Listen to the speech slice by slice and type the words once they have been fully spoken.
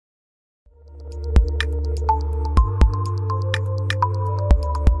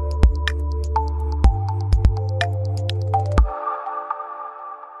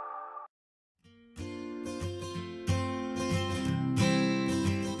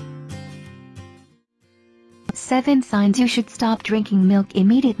7 signs you should stop drinking milk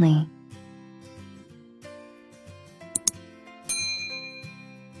immediately.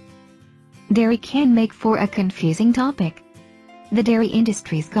 Dairy can make for a confusing topic. The dairy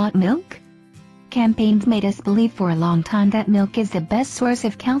industry's got milk? Campaigns made us believe for a long time that milk is the best source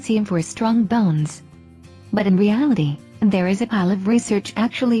of calcium for strong bones. But in reality, there is a pile of research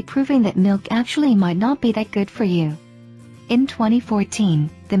actually proving that milk actually might not be that good for you. In 2014,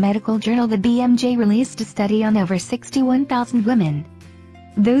 the medical journal The BMJ released a study on over 61,000 women.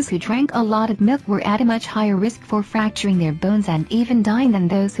 Those who drank a lot of milk were at a much higher risk for fracturing their bones and even dying than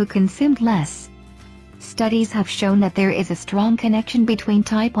those who consumed less. Studies have shown that there is a strong connection between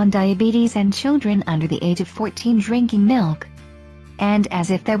type 1 diabetes and children under the age of 14 drinking milk. And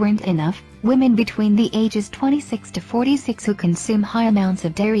as if that weren't enough, women between the ages 26 to 46 who consume high amounts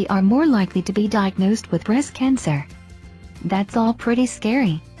of dairy are more likely to be diagnosed with breast cancer. That's all pretty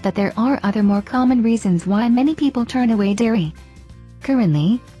scary, but there are other more common reasons why many people turn away dairy.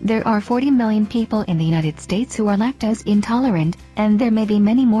 Currently, there are 40 million people in the United States who are lactose intolerant, and there may be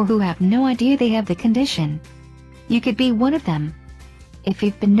many more who have no idea they have the condition. You could be one of them. If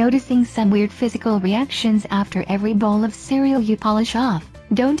you've been noticing some weird physical reactions after every bowl of cereal you polish off,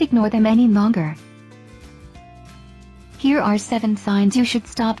 don't ignore them any longer. Here are 7 signs you should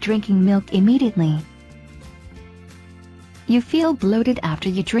stop drinking milk immediately. You feel bloated after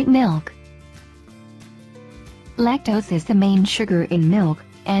you drink milk. Lactose is the main sugar in milk,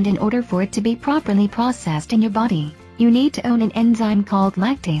 and in order for it to be properly processed in your body, you need to own an enzyme called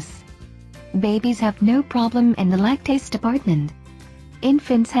lactase. Babies have no problem in the lactase department.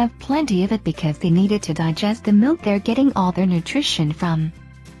 Infants have plenty of it because they need it to digest the milk they're getting all their nutrition from.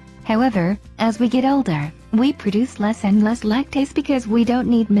 However, as we get older, we produce less and less lactase because we don't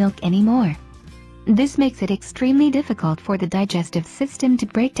need milk anymore. This makes it extremely difficult for the digestive system to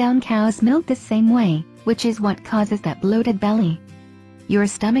break down cow's milk the same way, which is what causes that bloated belly. Your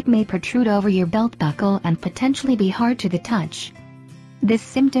stomach may protrude over your belt buckle and potentially be hard to the touch. This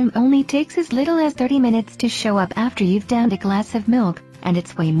symptom only takes as little as 30 minutes to show up after you've downed a glass of milk, and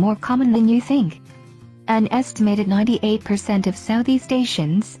it's way more common than you think. An estimated 98% of Southeast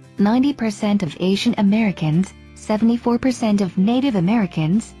Asians, 90% of Asian Americans, 74% of Native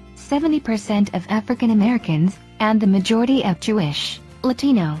Americans, 70% of African Americans, and the majority of Jewish,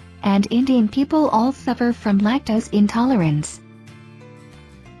 Latino, and Indian people all suffer from lactose intolerance.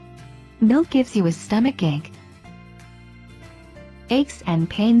 Milk gives you a stomach ache. Aches and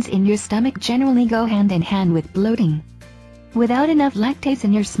pains in your stomach generally go hand in hand with bloating. Without enough lactase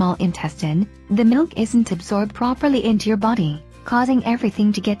in your small intestine, the milk isn't absorbed properly into your body, causing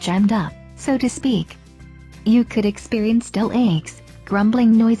everything to get jammed up, so to speak. You could experience dull aches,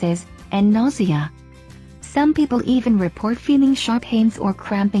 grumbling noises, and nausea. Some people even report feeling sharp pains or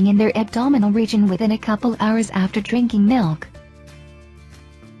cramping in their abdominal region within a couple hours after drinking milk.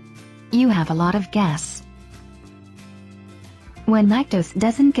 You have a lot of gas. When lactose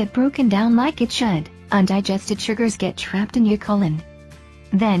doesn't get broken down like it should, undigested sugars get trapped in your colon.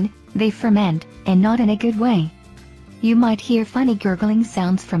 Then, they ferment, and not in a good way. You might hear funny gurgling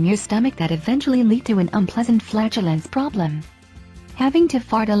sounds from your stomach that eventually lead to an unpleasant flatulence problem. Having to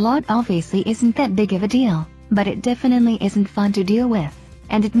fart a lot obviously isn't that big of a deal, but it definitely isn't fun to deal with,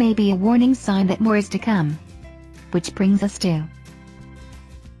 and it may be a warning sign that more is to come. Which brings us to: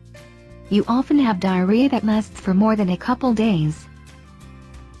 you often have diarrhea that lasts for more than a couple days.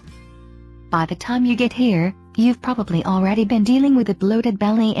 By the time you get here, you've probably already been dealing with a bloated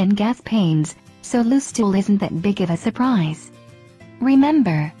belly and gas pains, so loose stool isn't that big of a surprise.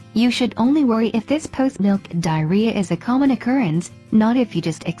 Remember, you should only worry if this post-milk diarrhea is a common occurrence, not if you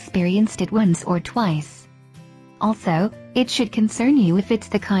just experienced it once or twice. Also, it should concern you if it's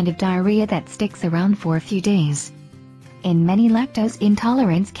the kind of diarrhea that sticks around for a few days. In many lactose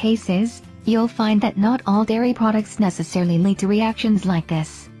intolerance cases, you'll find that not all dairy products necessarily lead to reactions like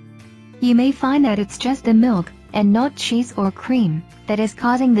this. You may find that it's just the milk, and not cheese or cream, that is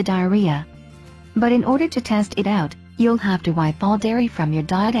causing the diarrhea. But in order to test it out, you'll have to wipe all dairy from your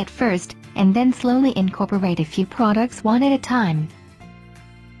diet at first, and then slowly incorporate a few products one at a time.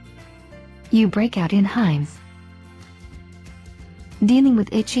 You break out in hives. Dealing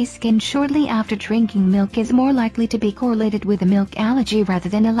with itchy skin shortly after drinking milk is more likely to be correlated with a milk allergy rather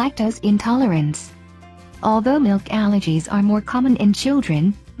than a lactose intolerance. Although milk allergies are more common in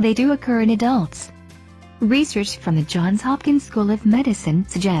children, they do occur in adults. Research from the Johns Hopkins School of Medicine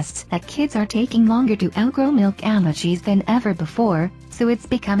suggests that kids are taking longer to outgrow milk allergies than ever before, so it's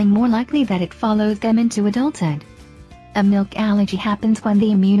becoming more likely that it follows them into adulthood. A milk allergy happens when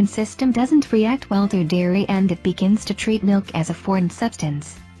the immune system doesn't react well to dairy and it begins to treat milk as a foreign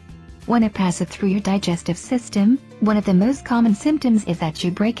substance. When it passes through your digestive system, one of the most common symptoms is that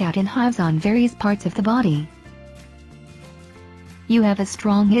you break out in hives on various parts of the body. You have a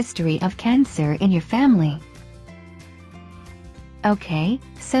strong history of cancer in your family. Okay,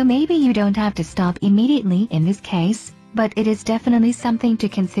 so maybe you don't have to stop immediately in this case, but it is definitely something to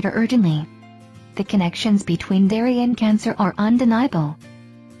consider urgently. The connections between dairy and cancer are undeniable.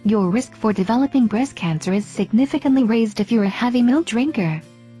 Your risk for developing breast cancer is significantly raised if you're a heavy milk drinker.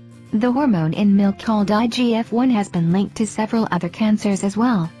 The hormone in milk called IGF-1 has been linked to several other cancers as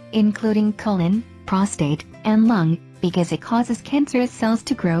well, including colon, prostate, and lung, because it causes cancerous cells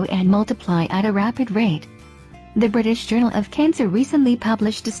to grow and multiply at a rapid rate. The British Journal of Cancer recently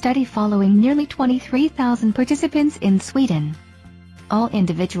published a study following nearly 23,000 participants in Sweden. All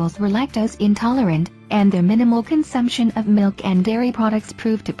individuals were lactose intolerant, and their minimal consumption of milk and dairy products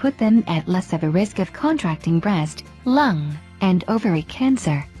proved to put them at less of a risk of contracting breast, lung, and ovary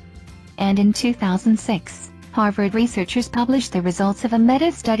cancer. And in 2006, Harvard researchers published the results of a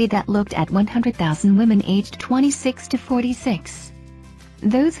meta-study that looked at 100,000 women aged 26 to 46.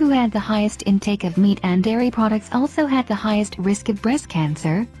 Those who had the highest intake of meat and dairy products also had the highest risk of breast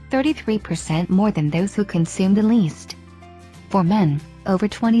cancer, 33% more than those who consumed the least. For men, over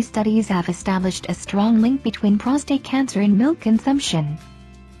 20 studies have established a strong link between prostate cancer and milk consumption.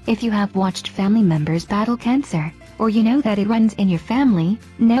 If you have watched family members battle cancer, or you know that it runs in your family,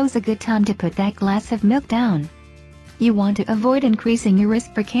 now's a good time to put that glass of milk down. You want to avoid increasing your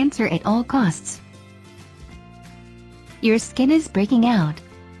risk for cancer at all costs. Your skin is breaking out.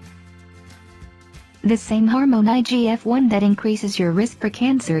 The same hormone IGF-1 that increases your risk for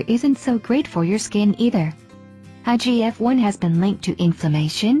cancer isn't so great for your skin either. IGF-1 has been linked to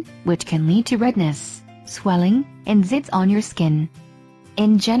inflammation, which can lead to redness, swelling, and zits on your skin.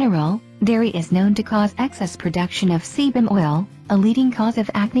 In general, dairy is known to cause excess production of sebum oil, a leading cause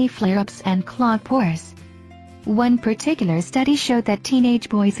of acne flare-ups and clogged pores. One particular study showed that teenage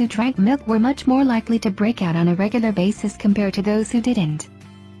boys who drank milk were much more likely to break out on a regular basis compared to those who didn't.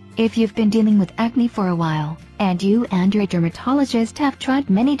 If you've been dealing with acne for a while, and you and your dermatologist have tried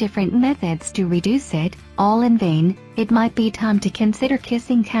many different methods to reduce it, all in vain, it might be time to consider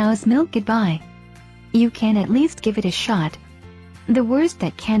kissing cow's milk goodbye. You can at least give it a shot. The worst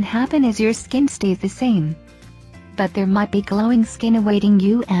that can happen is your skin stays the same. But there might be glowing skin awaiting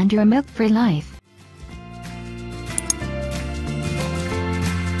you and your milk-free life.